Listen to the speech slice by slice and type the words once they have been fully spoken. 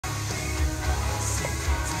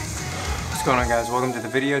What's going on, guys? Welcome to the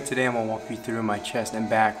video. Today I'm going to walk you through my chest and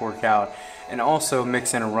back workout and also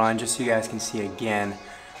mix in a run just so you guys can see again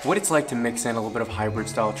what it's like to mix in a little bit of hybrid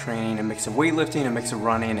style training, a mix of weightlifting, a mix of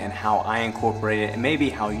running, and how I incorporate it and maybe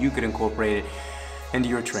how you could incorporate it into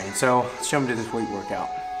your training. So let's jump into this weight workout.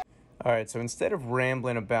 Alright, so instead of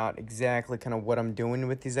rambling about exactly kind of what I'm doing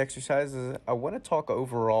with these exercises, I want to talk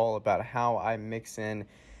overall about how I mix in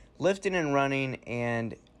lifting and running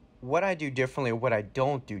and what I do differently or what I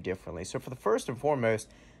don't do differently. So for the first and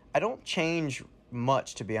foremost, I don't change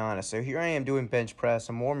much, to be honest. So here I am doing bench press,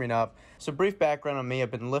 I'm warming up. So brief background on me,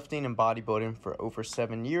 I've been lifting and bodybuilding for over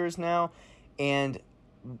 7 years now, and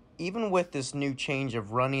even with this new change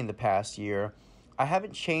of running the past year, I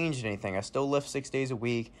haven't changed anything. I still lift 6 days a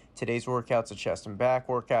week. Today's workout's a chest and back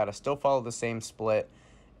workout. I still follow the same split.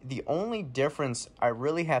 The only difference I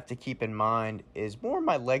really have to keep in mind is more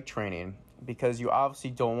my leg training, because you obviously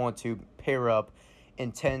don't want to pair up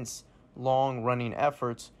intense, long running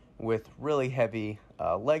efforts with really heavy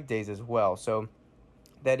leg days as well. So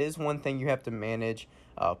that is one thing you have to manage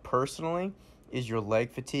personally, is your leg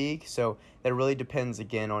fatigue. So that really depends,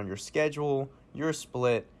 again, on your schedule, your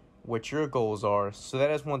split, what your goals are. So that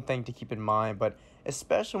is one thing to keep in mind. But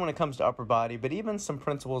especially when it comes to upper body, but even some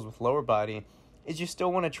principles with lower body, is you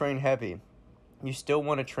still want to train heavy. You still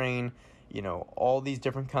want to train, you know, all these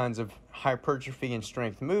different kinds of hypertrophy and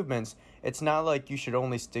strength movements. It's not like you should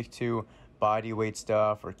only stick to body weight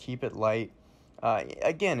stuff or keep it light.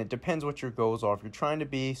 Again, it depends what your goals are. If you're trying to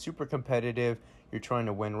be super competitive, you're trying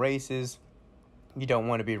to win races, you don't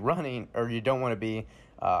want to be running, or you don't want to be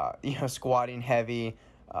squatting heavy,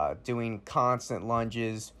 doing constant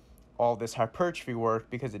lunges, all this hypertrophy work,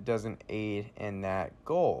 because it doesn't aid in that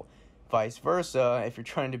goal. Vice versa, if you're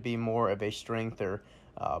trying to be more of a strength or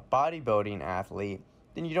bodybuilding athlete,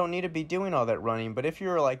 then you don't need to be doing all that running. But if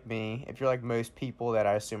you're like me, if you're like most people that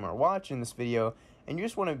I assume are watching this video, and you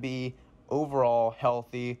just want to be overall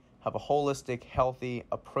healthy, have a holistic, healthy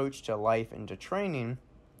approach to life and to training,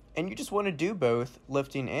 and you just want to do both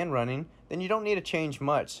lifting and running, then you don't need to change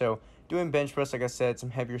much. So doing bench press, like I said, some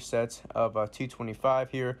heavier sets of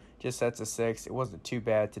 225 here, just sets of 6. It wasn't too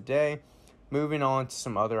bad today. Moving on to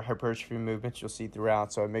some other hypertrophy movements you'll see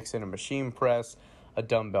throughout. So I mix in a machine press, a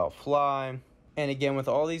dumbbell fly, and again, with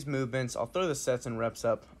all these movements, I'll throw the sets and reps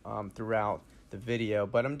up throughout the video,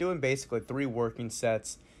 but I'm doing basically 3 working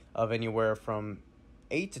sets of anywhere from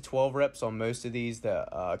 8 to 12 reps on most of these.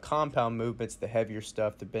 The compound movements, the heavier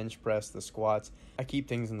stuff, the bench press, the squats, I keep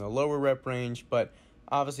things in the lower rep range, but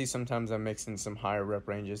obviously sometimes I mix in some higher rep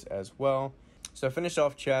ranges as well. So I finished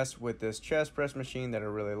off chest with this chest press machine that I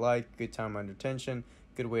really like. Good time under tension,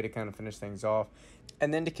 good way to kind of finish things off.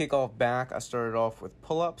 And then to kick off back, I started off with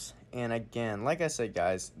pull-ups. And again, like I said,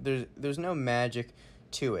 guys, there's no magic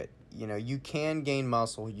to it. You know, you can gain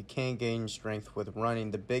muscle, you can gain strength with running.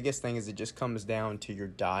 The biggest thing is it just comes down to your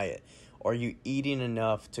diet. Are you eating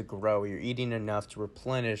enough to grow? You're eating enough to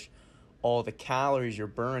replenish all the calories you're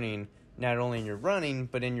burning, not only in your running,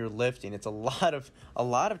 but in your lifting. It's a lot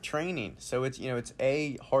of training. So it's, it's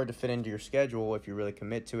A, hard to fit into your schedule if you really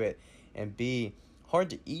commit to it, and B, hard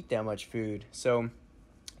to eat that much food. So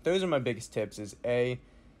those are my biggest tips, is A,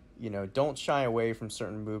 don't shy away from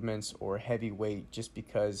certain movements or heavy weight just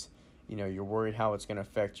because, you're worried how it's going to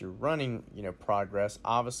affect your running, progress.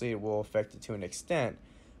 Obviously, it will affect it to an extent,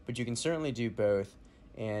 but you can certainly do both,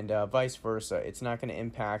 and vice versa. It's not going to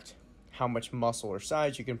impact how much muscle or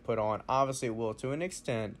size you can put on. Obviously, it will to an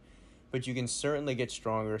extent, but you can certainly get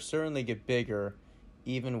stronger, certainly get bigger,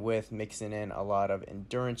 even with mixing in a lot of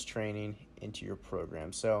endurance training into your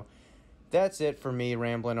program. So that's it for me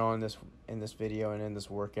rambling on in this video and in this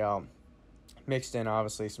workout. Mixed in,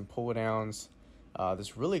 obviously, some pull downs,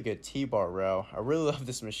 this really good T-bar row. I really love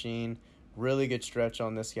this machine. Really good stretch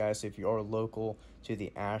on this guy. So if you are local to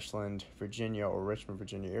the Ashland, Virginia or Richmond,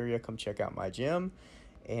 Virginia area, come check out my gym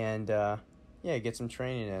and get some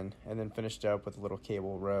training in. And then finished up with a little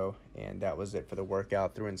cable row, and that was it for the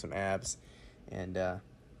workout. Threw in some abs, and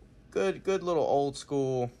good little old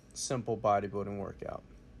school simple bodybuilding workout.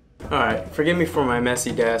 Alright, forgive me for my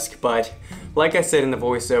messy desk, but like I said in the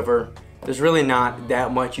voiceover, there's really not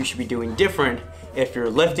that much you should be doing different if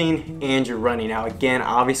you're lifting and you're running. Now again,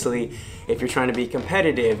 obviously, if you're trying to be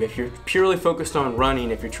competitive, if you're purely focused on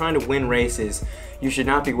running, if you're trying to win races, you should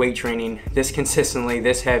not be weight training this consistently,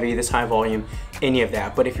 this heavy, this high volume, any of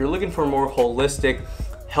that. But if you're looking for a more holistic,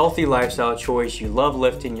 healthy lifestyle choice, you love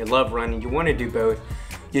lifting, you love running, you want to do both,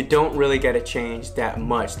 you don't really got to change that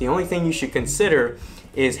much. The only thing you should consider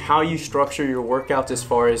is how you structure your workouts as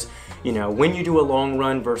far as, you know, when you do a long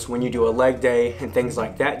run versus when you do a leg day and things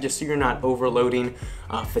like that, just so you're not overloading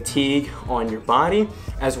fatigue on your body,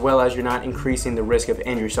 as well as you're not increasing the risk of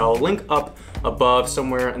injury. So I'll link up above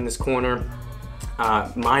somewhere in this corner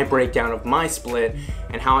my breakdown of my split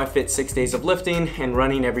and how I fit 6 days of lifting and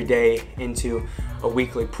running every day into a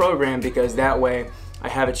weekly program, because that way I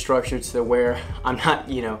have it structured so where I'm not,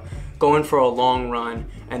 you know, going for a long run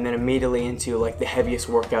and then immediately into like the heaviest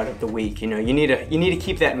workout of the week. You know, you need to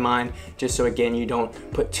keep that in mind, just so again you don't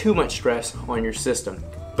put too much stress on your system.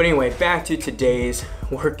 But anyway, back to today's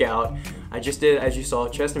workout. I just did, as you saw,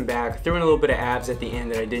 chest and back, threw in a little bit of abs at the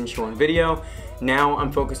end that I didn't show on video. Now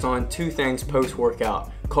I'm focused on two things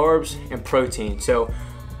post-workout: carbs and protein. So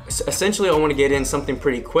essentially I want to get in something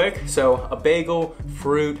pretty quick, so a bagel,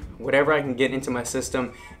 fruit, whatever I can get into my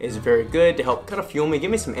system is very good to help kind of fuel me,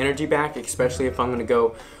 give me some energy back, especially if I'm going to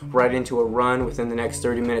go right into a run within the next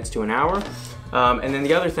 30 minutes to an hour. And then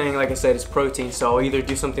the other thing, like I said, is protein. So I'll either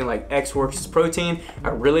do something like X-Works protein. I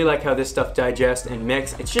really like how this stuff digests and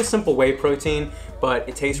mix. It's just simple whey protein, but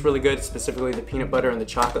it tastes really good, specifically the peanut butter and the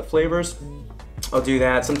chocolate flavors. I'll do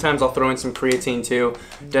that. Sometimes I'll throw in some creatine too.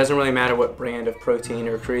 Doesn't really matter what brand of protein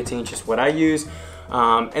or creatine, just what I use.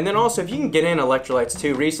 And then also, if you can get in electrolytes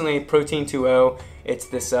too. Recently, Protein 2.0, it's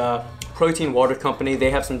this protein water company.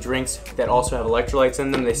 They have some drinks that also have electrolytes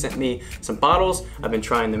in them. They sent me some bottles. I've been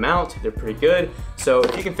trying them out. They're pretty good. So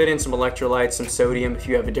if you can fit in some electrolytes, some sodium, if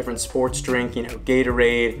you have a different sports drink, you know,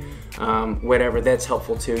 Gatorade, whatever, that's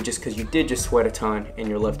helpful too, just because you did just sweat a ton in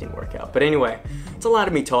your lifting workout. But anyway, it's a lot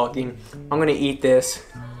of me talking. I'm gonna eat this,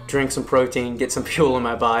 drink some protein, get some fuel in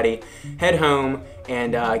my body, head home,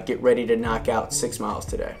 and get ready to knock out 6 miles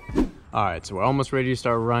today. All right, so we're almost ready to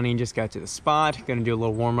start running. Just got to the spot. Gonna do a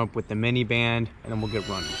little warm up with the mini band, and then we'll get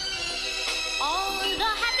running.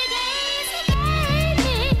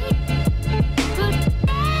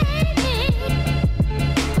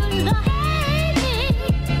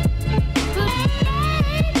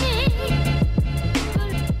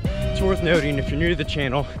 It's worth noting, if you're new to the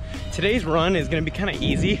channel, today's run is gonna be kind of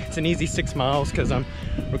easy. It's an easy 6 miles because I'm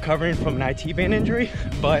recovering from an IT band injury.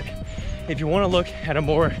 But if you want to look at a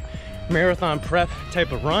more marathon prep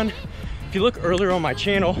type of run, if you look earlier on my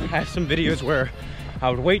channel, I have some videos where I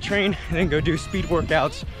would weight train and then go do speed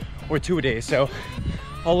workouts or 2-a-days. So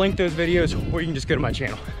I'll link those videos, or you can just go to my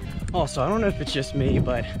channel. Also, I don't know if it's just me,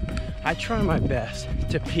 but I try my best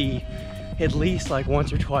to pee at least like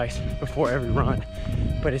once or twice before every run.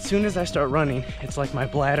 But as soon as I start running, it's like my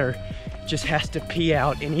bladder just has to pee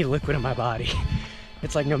out any liquid in my body.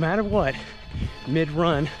 It's like no matter what,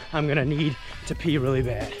 mid-run, I'm gonna need to pee really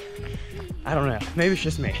bad. I don't know, maybe it's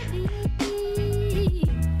just me.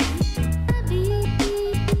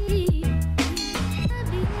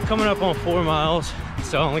 Coming up on 4 miles,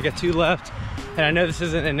 so I only got 2 left. And I know this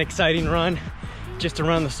isn't an exciting run, just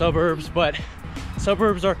around the suburbs, but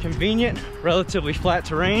suburbs are convenient, relatively flat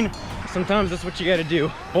terrain. Sometimes that's what you gotta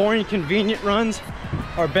do. Boring, convenient runs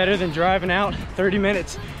are better than driving out 30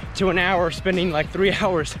 minutes to an hour, spending like 3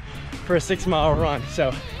 hours for a 6 mile run.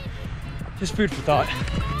 So just food for thought.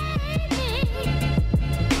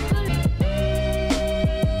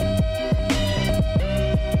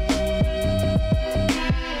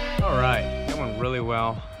 All right, that went really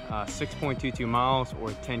well. 6.22 miles or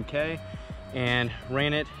 10K, and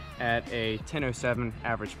ran it at a 10:07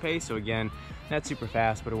 average pace. So again, not super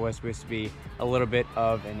fast, but it was supposed to be a little bit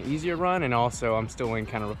of an easier run, and also I'm still in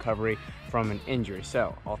kind of recovery from an injury.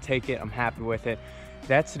 So I'll take it, I'm happy with it.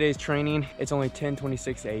 That's today's training. It's only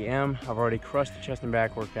 10:26 a.m. I've already crushed the chest and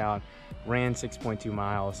back workout, ran 6.2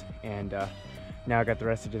 miles, and now I got the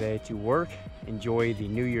rest of today to work, enjoy the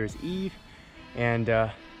New Year's Eve,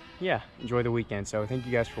 and yeah, enjoy the weekend. So thank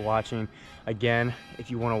you guys for watching. Again,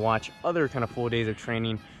 if you want to watch other kind of full days of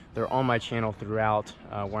training, they're on my channel throughout,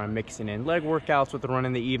 where I'm mixing in leg workouts with the run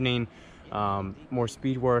in the evening, more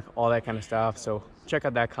speed work, all that kind of stuff. So check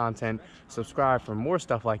out that content, subscribe for more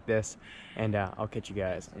stuff like this, and I'll catch you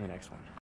guys in the next one.